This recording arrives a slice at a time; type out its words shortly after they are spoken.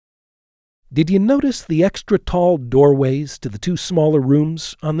Did you notice the extra tall doorways to the two smaller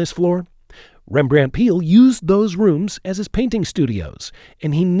rooms on this floor? Rembrandt Peale used those rooms as his painting studios,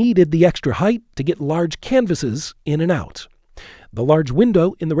 and he needed the extra height to get large canvases in and out. The large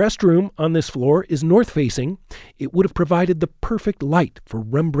window in the restroom on this floor is north-facing. It would have provided the perfect light for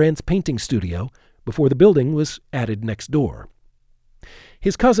Rembrandt's painting studio before the building was added next door.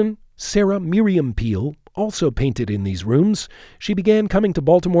 His cousin, Sarah Miriam Peale, also painted in these rooms. She began coming to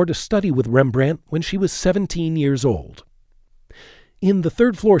Baltimore to study with Rembrandt when she was 17 years old. In the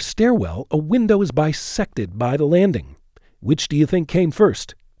third-floor stairwell, a window is bisected by the landing. Which do you think came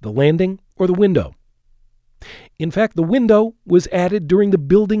first, the landing or the window? In fact, the window was added during the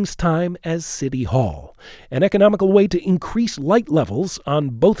building's time as City Hall, an economical way to increase light levels on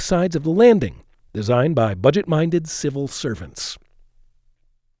both sides of the landing, designed by budget-minded civil servants.